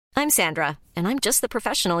I'm Sandra, and I'm just the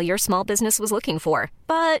professional your small business was looking for.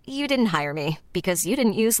 But you didn't hire me because you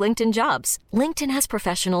didn't use LinkedIn Jobs. LinkedIn has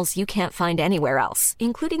professionals you can't find anywhere else,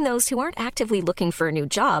 including those who aren't actively looking for a new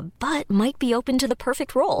job, but might be open to the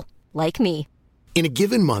perfect role, like me. In a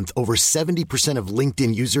given month, over 70% of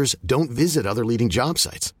LinkedIn users don't visit other leading job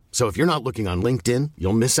sites. So if you're not looking on LinkedIn,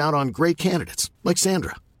 you'll miss out on great candidates like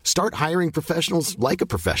Sandra. Start hiring professionals like a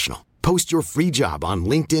professional. Post your free job on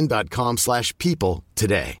linkedin.com/people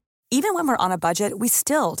today. Even when we're on a budget, we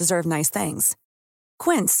still deserve nice things.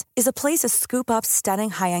 Quince is a place to scoop up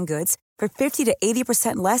stunning high-end goods for 50 to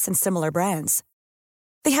 80% less than similar brands.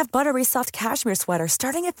 They have buttery soft cashmere sweaters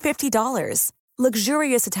starting at $50,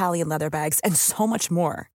 luxurious Italian leather bags, and so much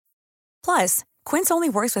more. Plus, Quince only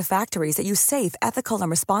works with factories that use safe, ethical, and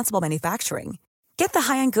responsible manufacturing. Get the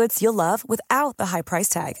high-end goods you'll love without the high price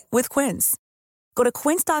tag with Quince. Go to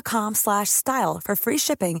quince.com/style for free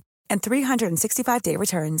shipping and 365-day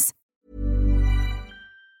returns.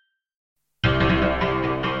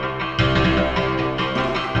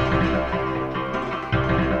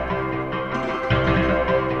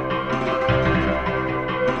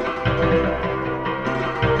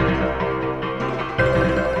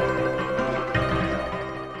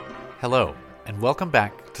 Hello, and welcome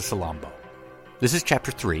back to Salambo. This is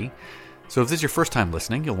Chapter 3, so if this is your first time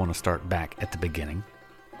listening, you'll want to start back at the beginning.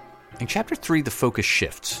 In Chapter 3, the focus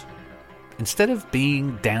shifts. Instead of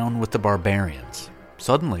being down with the barbarians,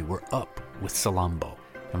 suddenly we're up with Salambo,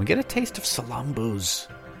 and we get a taste of Salambo's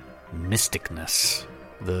mysticness,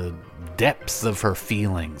 the depth of her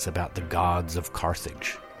feelings about the gods of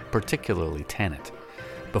Carthage, particularly Tanit,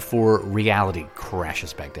 before reality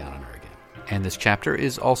crashes back down on her again. And this chapter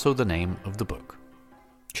is also the name of the book.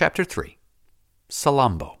 Chapter 3,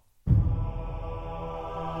 Salambo.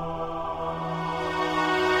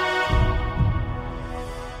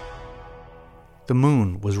 The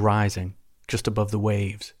moon was rising just above the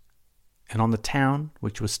waves, and on the town,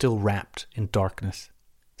 which was still wrapped in darkness,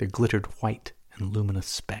 there glittered white and luminous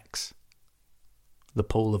specks. The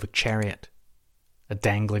pole of a chariot, a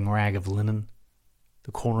dangling rag of linen,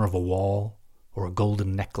 the corner of a wall, or a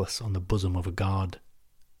golden necklace on the bosom of a god.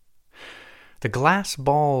 The glass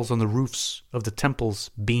balls on the roofs of the temples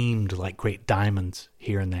beamed like great diamonds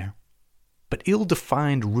here and there, but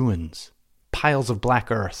ill-defined ruins, piles of black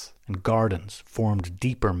earth, and gardens formed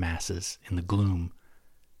deeper masses in the gloom,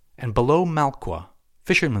 and below Malqua,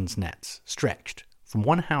 fishermen's nets stretched from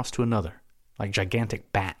one house to another like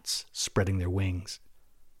gigantic bats spreading their wings.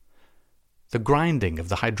 The grinding of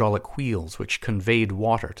the hydraulic wheels which conveyed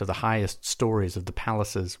water to the highest stories of the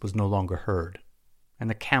palaces was no longer heard, and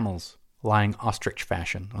the camels, lying ostrich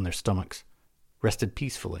fashion on their stomachs, rested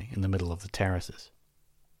peacefully in the middle of the terraces.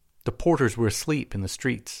 The porters were asleep in the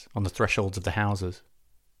streets on the thresholds of the houses.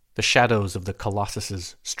 The shadows of the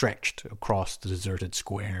colossuses stretched across the deserted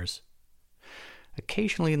squares.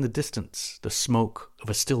 Occasionally in the distance, the smoke of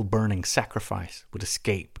a still-burning sacrifice would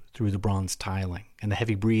escape through the bronze tiling, and the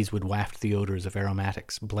heavy breeze would waft the odors of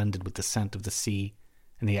aromatics blended with the scent of the sea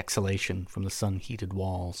and the exhalation from the sun-heated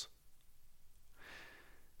walls.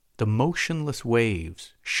 The motionless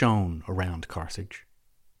waves shone around Carthage,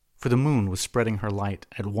 for the moon was spreading her light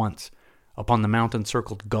at once upon the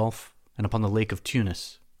mountain-circled gulf and upon the lake of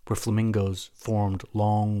Tunis, where flamingos formed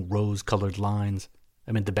long rose-colored lines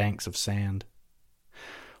amid the banks of sand.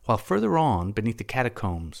 While further on, beneath the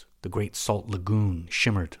catacombs, the great salt lagoon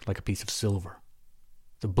shimmered like a piece of silver.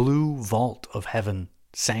 The blue vault of heaven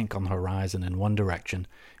sank on the horizon in one direction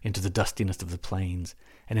into the dustiness of the plains,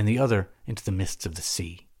 and in the other into the mists of the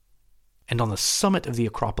sea. And on the summit of the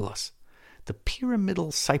Acropolis, the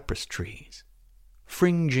pyramidal cypress trees,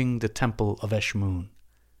 fringing the temple of Eshmun,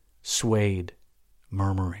 swayed,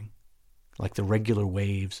 murmuring, like the regular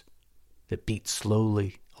waves that beat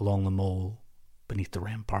slowly along the mole beneath the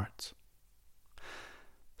ramparts.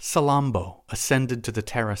 Salambo ascended to the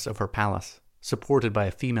terrace of her palace, supported by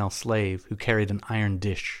a female slave who carried an iron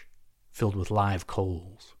dish filled with live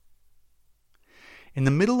coals. In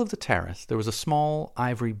the middle of the terrace there was a small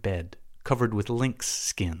ivory bed covered with lynx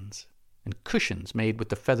skins and cushions made with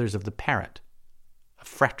the feathers of the parrot, a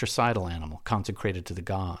fratricidal animal consecrated to the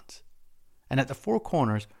gods. And at the four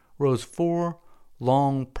corners rose 4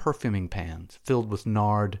 long perfuming pans filled with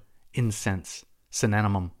nard, incense,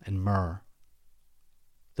 cinnamon, and myrrh.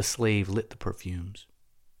 The slave lit the perfumes.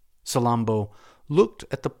 Salambo looked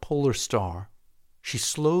at the polar star. She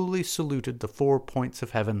slowly saluted the 4 points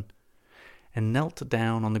of heaven and knelt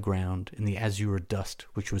down on the ground in the azure dust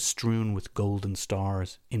which was strewn with golden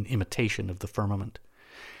stars in imitation of the firmament.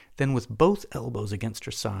 Then with both elbows against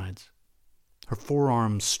her sides, her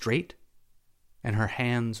forearms straight and her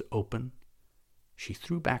hands open, she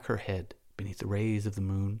threw back her head beneath the rays of the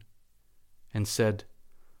moon and said,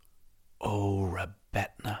 "O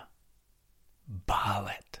Rebetna,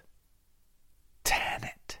 Balet,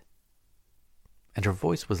 Tanit." And her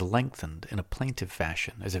voice was lengthened in a plaintive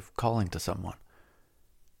fashion, as if calling to someone.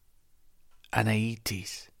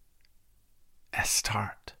 "Anaitis,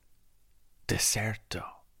 Astarte, Deserto,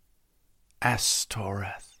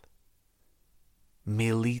 Astoreth,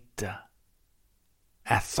 Melita,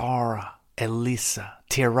 Athara, Elisa,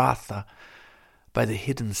 Tiratha, by the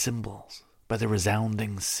hidden symbols, by the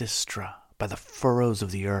resounding sistra, by the furrows of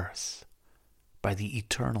the earth, by the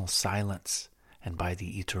eternal silence, and by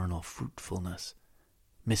the eternal fruitfulness,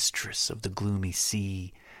 mistress of the gloomy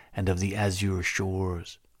sea and of the azure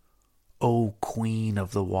shores, O queen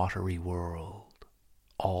of the watery world,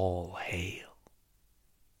 all hail.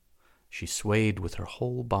 She swayed with her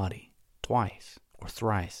whole body, twice or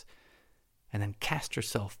thrice, and then cast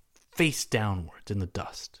herself face downwards in the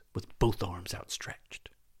dust, with both arms outstretched.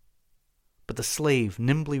 But the slave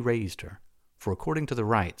nimbly raised her, for according to the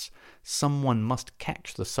rites, someone must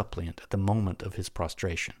catch the suppliant at the moment of his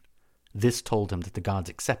prostration. This told him that the gods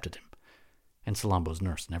accepted him, and Salambo's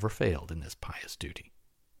nurse never failed in this pious duty.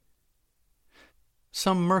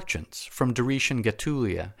 Some merchants from Dacian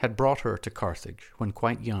Getulia had brought her to Carthage when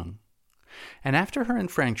quite young, and after her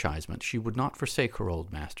enfranchisement she would not forsake her old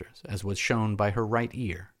masters, as was shown by her right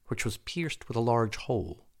ear, which was pierced with a large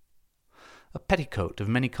hole. A petticoat of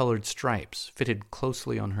many-colored stripes fitted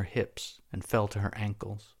closely on her hips and fell to her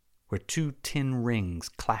ankles, where 2 tin rings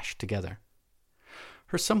clashed together.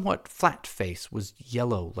 Her somewhat flat face was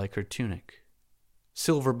yellow like her tunic.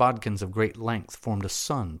 Silver bodkins of great length formed a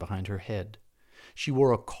sun behind her head. She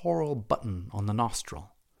wore a coral button on the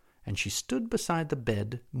nostril, and she stood beside the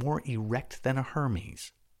bed more erect than a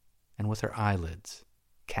Hermes, and with her eyelids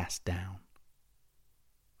cast down.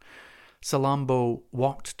 Salambo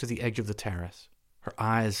walked to the edge of the terrace. Her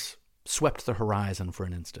eyes swept the horizon for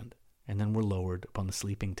an instant, and then were lowered upon the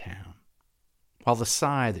sleeping town, while the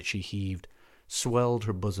sigh that she heaved swelled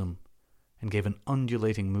her bosom and gave an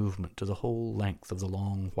undulating movement to the whole length of the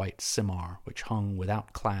long white simar which hung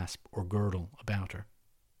without clasp or girdle about her.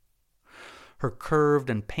 Her curved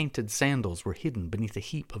and painted sandals were hidden beneath a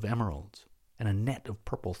heap of emeralds, and a net of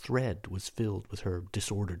purple thread was filled with her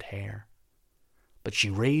disordered hair. But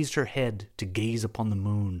she raised her head to gaze upon the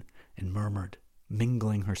moon and murmured,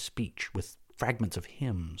 mingling her speech with fragments of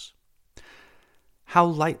hymns, "How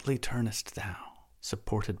lightly turnest thou,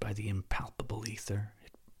 supported by the impalpable ether.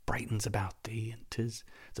 It brightens about thee, and 'tis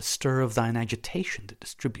the stir of thine agitation that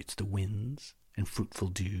distributes the winds and fruitful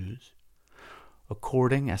dews.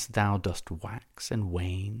 According as thou dost wax and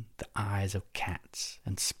wane, the eyes of cats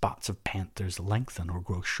and spots of panthers lengthen or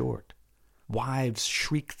grow short. Wives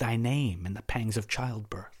shriek thy name in the pangs of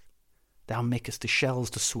childbirth. Thou makest the shells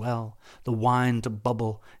to swell, the wine to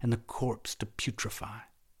bubble, and the corpse to putrefy.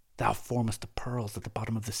 Thou formest the pearls at the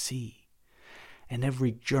bottom of the sea. And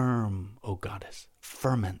every germ, O goddess,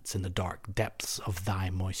 ferments in the dark depths of thy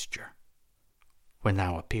moisture. When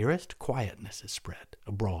thou appearest, quietness is spread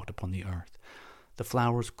abroad upon the earth. The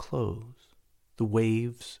flowers close, the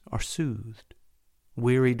waves are soothed.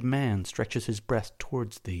 Wearied man stretches his breast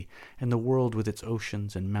towards thee, and the world with its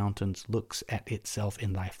oceans and mountains looks at itself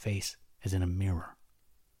in thy face as in a mirror.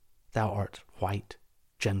 Thou art white,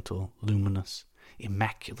 gentle, luminous,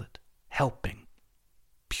 immaculate, helping,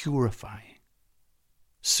 purifying,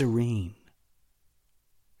 serene.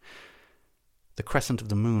 The crescent of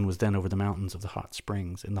the moon was then over the mountains of the hot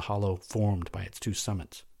springs, in the hollow formed by its 2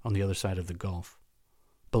 summits, on the other side of the gulf.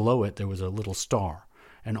 Below it there was a little star,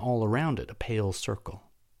 and all around it a pale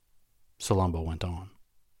circle. Salambo went on.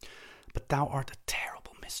 But thou art a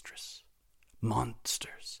terrible mistress.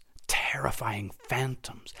 Monsters, terrifying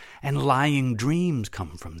phantoms, and lying dreams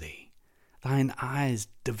come from thee. Thine eyes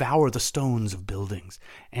devour the stones of buildings,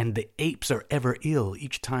 and the apes are ever ill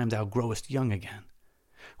each time thou growest young again.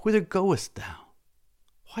 Whither goest thou?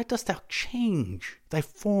 Why dost thou change thy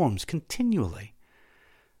forms continually?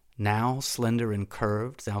 Now, slender and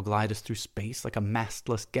curved, thou glidest through space like a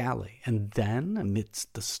mastless galley, and then,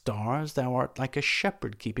 amidst the stars, thou art like a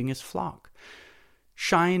shepherd keeping his flock.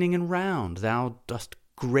 Shining and round, thou dost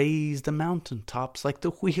graze the mountain tops like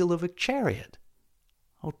the wheel of a chariot.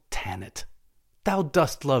 O Tanit, thou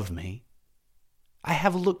dost love me. I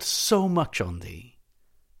have looked so much on thee.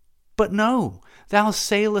 But no, thou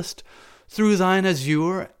sailest through thine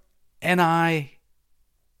azure, and I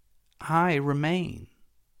remain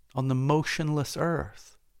on the motionless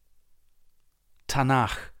earth.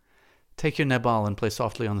 Tanakh, take your nebal and play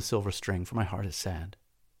softly on the silver string, for my heart is sad.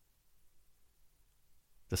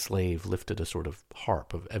 The slave lifted a sort of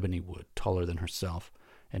harp of ebony wood, taller than herself,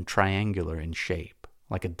 and triangular in shape,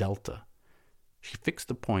 like a delta. She fixed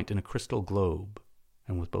the point in a crystal globe,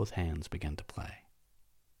 and with both hands began to play.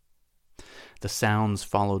 The sounds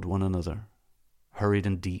followed one another, hurried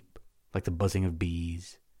and deep, like the buzzing of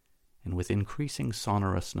bees, and with increasing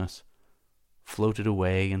sonorousness floated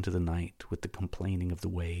away into the night with the complaining of the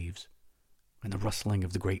waves and the rustling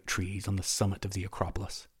of the great trees on the summit of the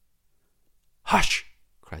Acropolis. "Hush!"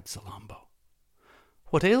 cried Salammbô.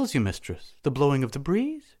 "What ails you, mistress? The blowing of the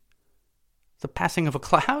breeze? The passing of a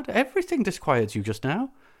cloud? Everything disquiets you just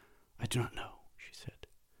now." "I do not know," she said.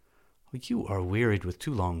 "You are wearied with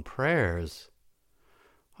too long prayers."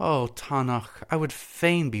 "Oh, Tanakh, I would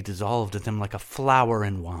fain be dissolved in them like a flower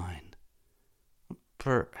in wine."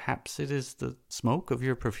 "Perhaps it is the smoke of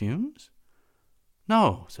your perfumes?"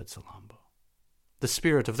 "No," said Salammbô. "The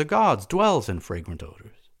spirit of the gods dwells in fragrant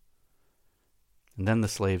odors." And then the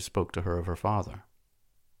slave spoke to her of her father.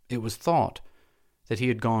 It was thought that he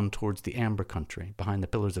had gone towards the Amber country, behind the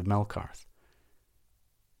Pillars of Melkarth.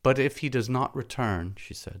 "But if he does not return,"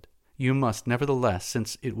 she said, "you must, nevertheless,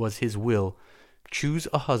 since it was his will, choose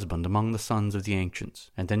a husband among the sons of the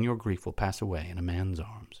ancients, and then your grief will pass away in a man's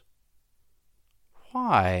arms."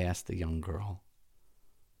 "Why?" asked the young girl.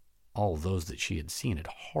 All those that she had seen had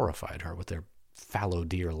horrified her with their fallow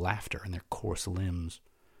deer laughter and their coarse limbs.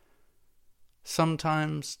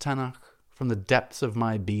 "Sometimes, Tanakh, from the depths of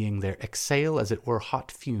my being there exhale as it were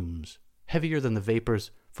hot fumes, heavier than the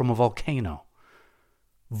vapors from a volcano.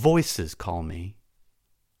 Voices call me.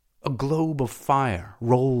 A globe of fire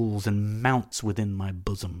rolls and mounts within my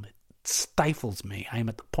bosom. It stifles me. I am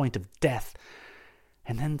at the point of death.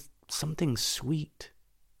 And then something sweet,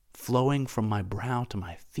 flowing from my brow to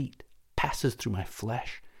my feet, passes through my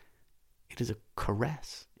flesh. It is a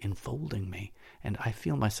caress enfolding me, and I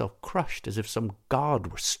feel myself crushed as if some god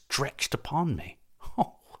were stretched upon me.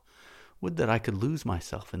 Oh, would that I could lose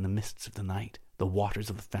myself in the mists of the night, the waters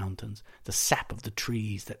of the fountains, the sap of the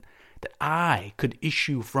trees, that I could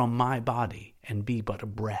issue from my body and be but a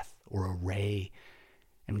breath or a ray,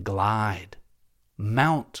 and glide,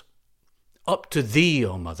 mount, up to thee,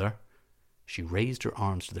 O mother." She raised her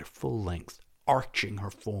arms to their full length, arching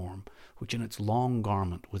her form, which in its long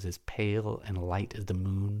garment was as pale and light as the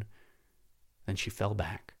moon. Then she fell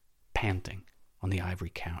back, panting, on the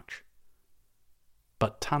ivory couch.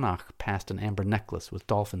 But Tanakh passed an amber necklace with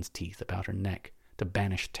dolphin's teeth about her neck to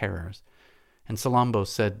banish terrors, and Salammbô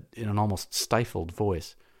said in an almost stifled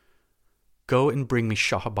voice, "Go and bring me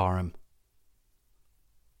Shahbarim."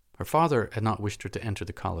 Her father had not wished her to enter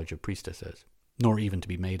the college of priestesses, nor even to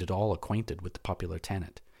be made at all acquainted with the popular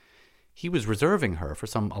tenet. He was reserving her for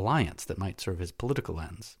some alliance that might serve his political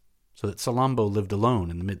ends, so that Salammbô lived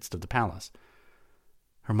alone in the midst of the palace.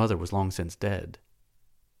 Her mother was long since dead.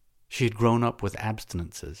 She had grown up with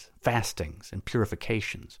abstinences, fastings, and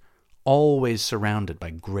purifications, always surrounded by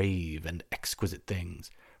grave and exquisite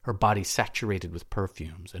things, her body saturated with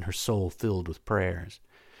perfumes, and her soul filled with prayers.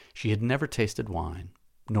 She had never tasted wine,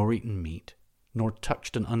 nor eaten meat, nor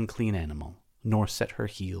touched an unclean animal, nor set her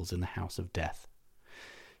heels in the house of death.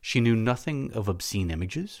 She knew nothing of obscene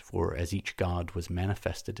images, for as each god was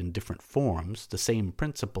manifested in different forms, the same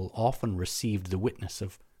principle often received the witness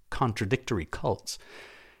of contradictory cults,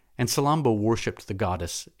 and Salammbô worshipped the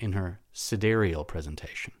goddess in her sidereal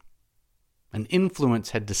presentation. An influence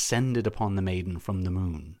had descended upon the maiden from the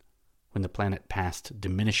moon. When the planet passed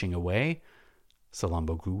diminishing away,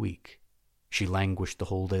 Salammbô grew weak. She languished the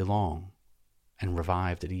whole day long, and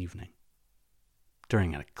revived at evening.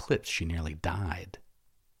 During an eclipse she nearly died.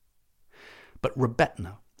 But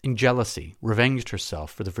Rebetna, in jealousy, revenged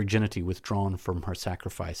herself for the virginity withdrawn from her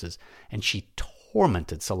sacrifices, and she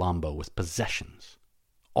tormented Salammbô with possessions,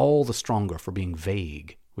 all the stronger for being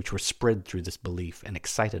vague, which were spread through this belief and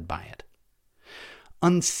excited by it.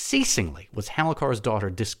 Unceasingly was Hamilcar's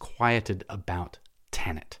daughter disquieted about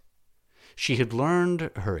Tanit. She had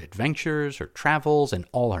learned her adventures, her travels, and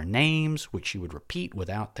all her names, which she would repeat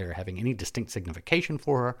without their having any distinct signification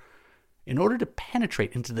for her. In order to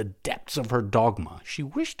penetrate into the depths of her dogma, she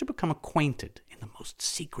wished to become acquainted, in the most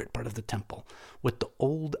secret part of the temple, with the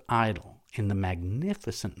old idol in the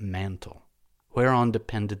magnificent mantle, whereon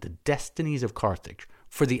depended the destinies of Carthage,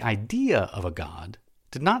 for the idea of a god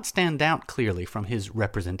did not stand out clearly from his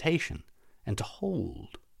representation, and to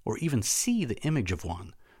hold, or even see the image of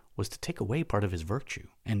one, was to take away part of his virtue,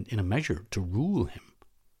 and in a measure to rule him.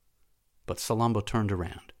 But Salammbô turned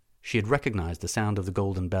around. She had recognized the sound of the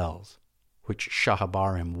golden bells, which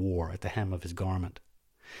Shahbarim wore at the hem of his garment.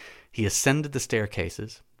 He ascended the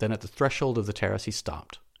staircases, then at the threshold of the terrace he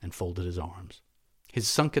stopped and folded his arms. His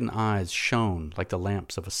sunken eyes shone like the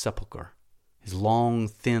lamps of a sepulchre. His long,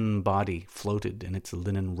 thin body floated in its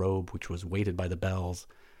linen robe, which was weighted by the bells,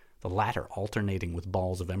 the latter alternating with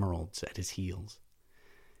balls of emeralds at his heels.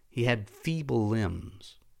 He had feeble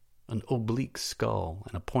limbs, an oblique skull,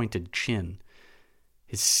 and a pointed chin.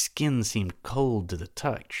 His skin seemed cold to the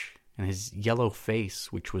touch, and his yellow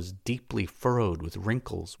face, which was deeply furrowed with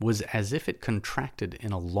wrinkles, was as if it contracted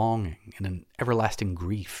in a longing and an everlasting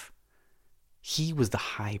grief. He was the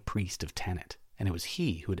high priest of Tanit, and it was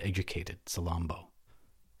he who had educated Salambo.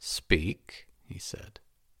 "Speak," he said.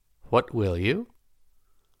 "What will you?"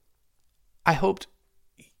 "I hoped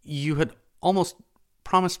you had almost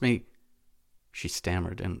promised me—" She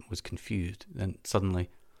stammered and was confused. Then suddenly,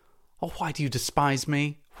 "Oh, why do you despise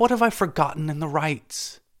me? What have I forgotten in the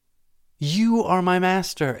rites? You are my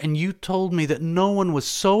master, and you told me that no one was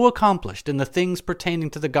so accomplished in the things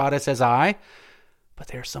pertaining to the goddess as I. But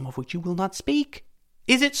there are some of which you will not speak.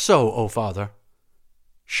 Is it so, O father?"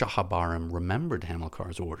 Shahbarim remembered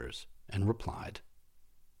Hamilcar's orders and replied,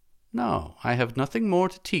 "No, I have nothing more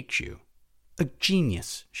to teach you. A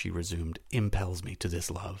genius," she resumed, "impels me to this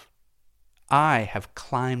love. I have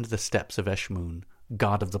climbed the steps of Eshmun,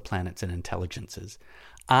 god of the planets and intelligences.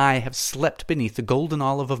 I have slept beneath the golden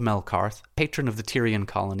olive of Melkarth, patron of the Tyrian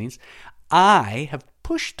colonies. I have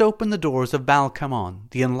pushed open the doors of Valkamon,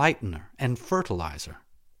 the enlightener and fertilizer.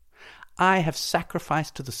 I have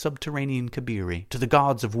sacrificed to the subterranean Kabiri, to the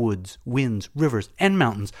gods of woods, winds, rivers, and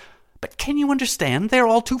mountains. But can you understand? They are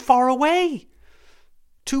all too far away,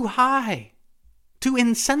 too high, too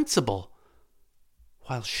insensible.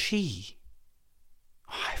 While she...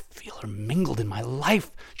 I feel her mingled in my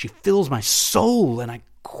life. She fills my soul, and I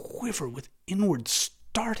quiver with inward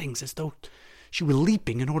startings as though she were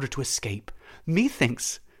leaping in order to escape.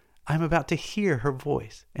 Methinks I am about to hear her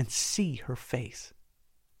voice and see her face.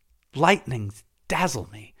 Lightnings dazzle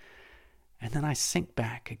me, and then I sink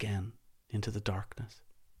back again into the darkness."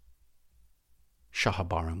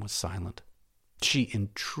 Shahbarim was silent. She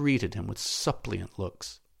entreated him with suppliant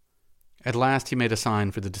looks. At last he made a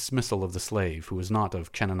sign for the dismissal of the slave, who was not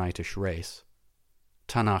of Canaanitish race.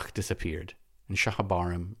 Tanakh disappeared, and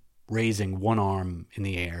Shahbarim, raising one arm in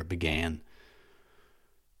the air, began,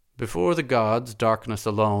 "Before the gods darkness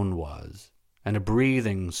alone was, and a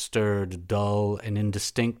breathing stirred dull and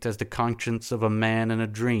indistinct as the conscience of a man in a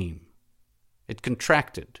dream. It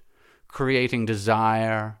contracted, creating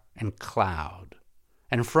desire and cloud,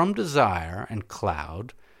 and from desire and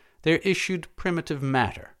cloud there issued primitive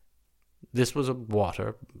matter. This was a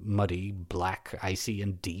water, muddy, black, icy,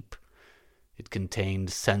 and deep. It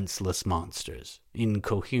contained senseless monsters,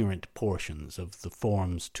 incoherent portions of the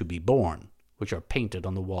forms to be born, which are painted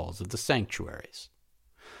on the walls of the sanctuaries.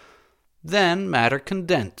 Then matter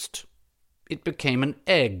condensed. It became an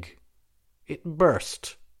egg. It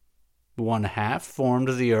burst. One half formed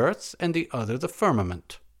the earth, and the other the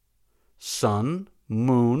firmament. Sun,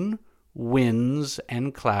 moon, winds,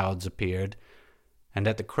 and clouds appeared, and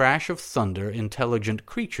at the crash of thunder intelligent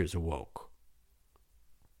creatures awoke.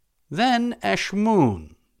 Then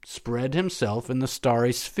Eshmun spread himself in the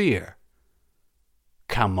starry sphere.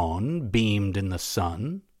 Kamon beamed in the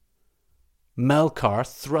sun.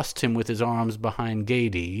 Melkarth thrust him with his arms behind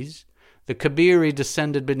Gades. The Kabiri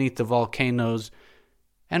descended beneath the volcanoes,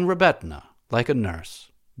 and Rebetna, like a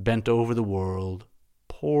nurse, bent over the world,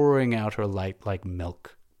 pouring out her light like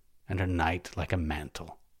milk, and her night like a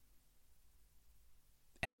mantle.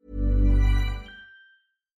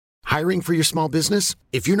 Hiring for your small business?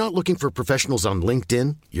 If you're not looking for professionals on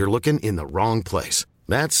LinkedIn, you're looking in the wrong place.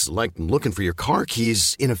 That's like looking for your car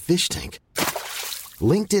keys in a fish tank.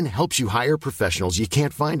 LinkedIn helps you hire professionals you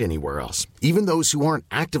can't find anywhere else, even those who aren't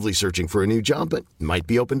actively searching for a new job but might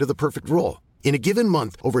be open to the perfect role. In a given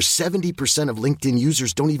month, over 70% of LinkedIn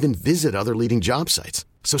users don't even visit other leading job sites.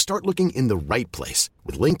 So start looking in the right place.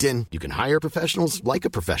 With LinkedIn, you can hire professionals like a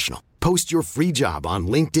professional. Post your free job on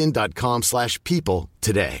linkedin.com/people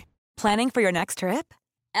today. Planning for your next trip?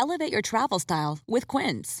 Elevate your travel style with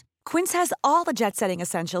Quince. Quince has all the jet-setting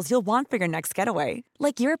essentials you'll want for your next getaway,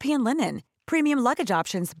 like European linen, premium luggage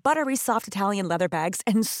options, buttery soft Italian leather bags,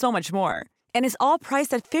 and so much more. And is all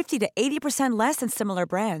priced at 50 to 80% less than similar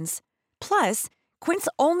brands. Plus, Quince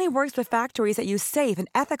only works with factories that use safe and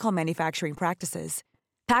ethical manufacturing practices.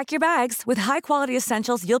 Pack your bags with high-quality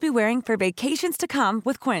essentials you'll be wearing for vacations to come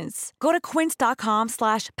with Quince. Go to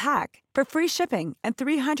quince.com/pack for free shipping and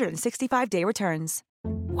 365-day returns.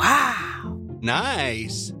 Wow.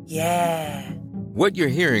 Nice. Yeah. What you're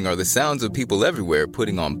hearing are the sounds of people everywhere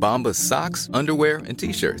putting on Bombas socks, underwear, and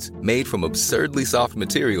T-shirts made from absurdly soft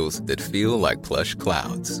materials that feel like plush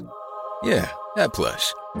clouds. Yeah, that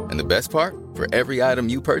plush. And the best part? For every item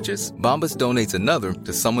you purchase, Bombas donates another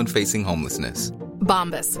to someone facing homelessness.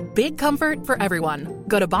 Bombas. Big comfort for everyone.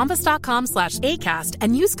 Go to bombas.com/ACAST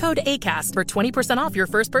and use code ACAST for 20% off your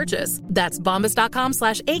first purchase. That's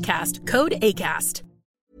bombas.com/ACAST. Code ACAST.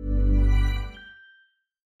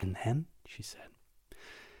 And then, she said,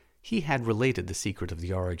 he had related the secret of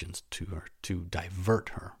the origins to her to divert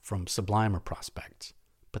her from sublimer prospects.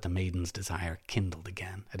 But the maiden's desire kindled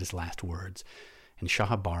again at his last words, and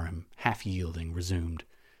Shah-Barim, half-yielding, resumed,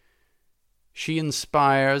 "She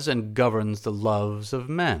inspires and governs the loves of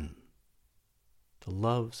men." "The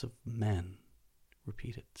loves of men,"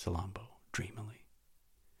 repeated Salambo dreamily.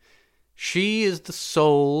 "She is the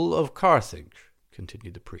soul of Carthage,"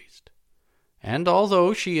 continued the priest. "And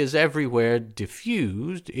although she is everywhere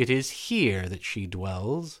diffused, it is here that she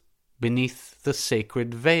dwells, beneath the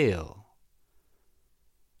sacred veil."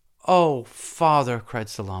 "Oh, father," cried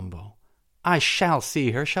Salambo, "I shall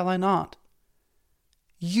see her, shall I not?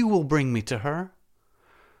 You will bring me to her."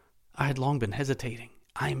 I had long been hesitating.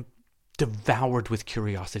 I am devoured with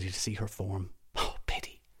curiosity to see her form. Oh,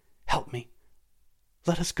 pity! Help me!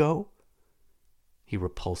 Let us go! He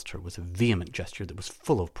repulsed her with a vehement gesture that was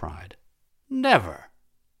full of pride. "Never!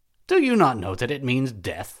 Do you not know that it means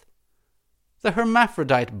death? The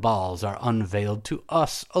hermaphrodite balls are unveiled to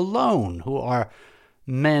us alone, who are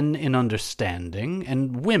men in understanding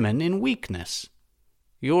and women in weakness.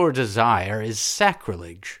 Your desire is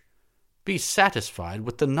sacrilege. Be satisfied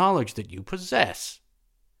with the knowledge that you possess."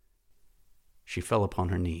 She fell upon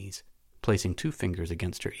her knees, placing 2 fingers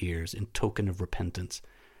against her ears in token of repentance,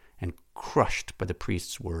 and crushed by the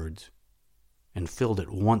priest's words, and filled at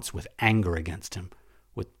once with anger against him,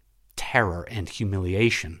 with terror and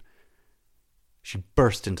humiliation. She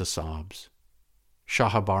burst into sobs.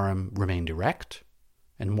 Shah-Barim remained erect,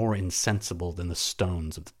 and more insensible than the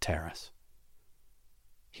stones of the terrace.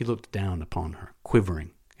 He looked down upon her,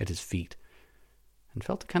 quivering at his feet, and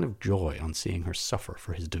felt a kind of joy on seeing her suffer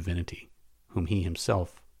for his divinity, whom he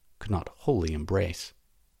himself could not wholly embrace.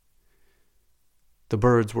 The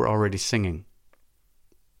birds were already singing.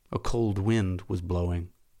 A cold wind was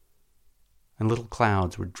blowing, and little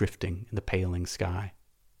clouds were drifting in the paling sky.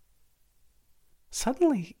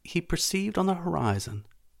 Suddenly he perceived on the horizon,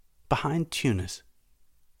 behind Tunis,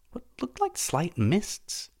 what looked like slight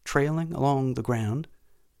mists trailing along the ground.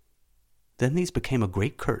 Then these became a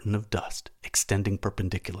great curtain of dust extending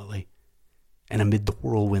perpendicularly, and amid the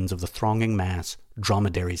whirlwinds of the thronging mass,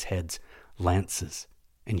 dromedaries' heads, lances,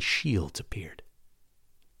 and shields appeared.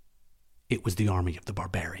 It was the army of the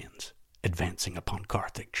barbarians, advancing upon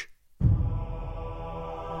Carthage.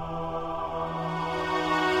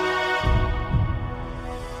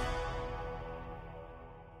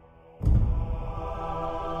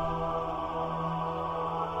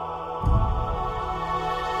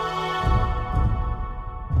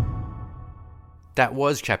 That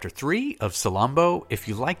was Chapter 3 of Salambo. If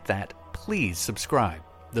you liked that, please subscribe.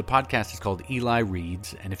 The podcast is called Eli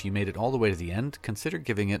Reads, and if you made it all the way to the end, consider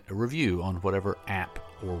giving it a review on whatever app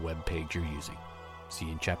or web page you're using. See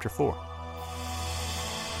you in Chapter 4.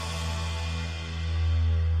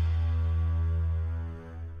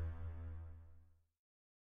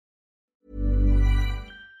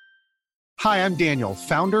 Hi, I'm Daniel,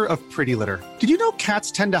 founder of Pretty Litter. Did you know cats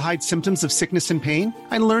tend to hide symptoms of sickness and pain?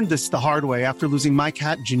 I learned this the hard way after losing my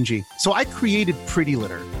cat, Gingy. So I created Pretty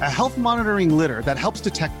Litter, a health monitoring litter that helps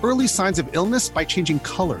detect early signs of illness by changing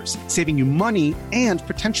colors, saving you money and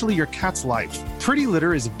potentially your cat's life. Pretty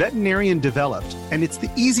Litter is veterinarian developed, and it's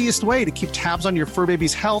the easiest way to keep tabs on your fur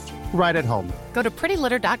baby's health right at home. Go to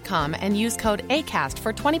prettylitter.com and use code ACAST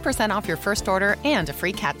for 20% off your first order and a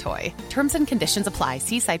free cat toy. Terms and conditions apply.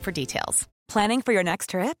 See site for details. Planning for your next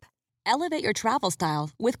trip? Elevate your travel style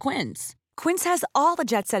with Quince. Quince has all the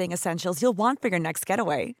jet-setting essentials you'll want for your next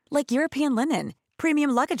getaway, like European linen, premium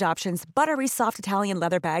luggage options, buttery soft Italian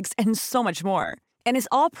leather bags, and so much more. And is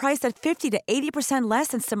all priced at 50 to 80% less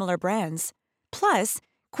than similar brands. Plus,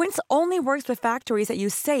 Quince only works with factories that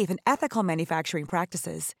use safe and ethical manufacturing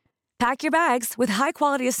practices. Pack your bags with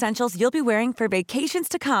high-quality essentials you'll be wearing for vacations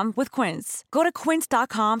to come with Quince. Go to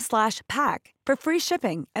quince.com/pack for free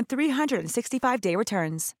shipping and 365-day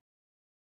returns.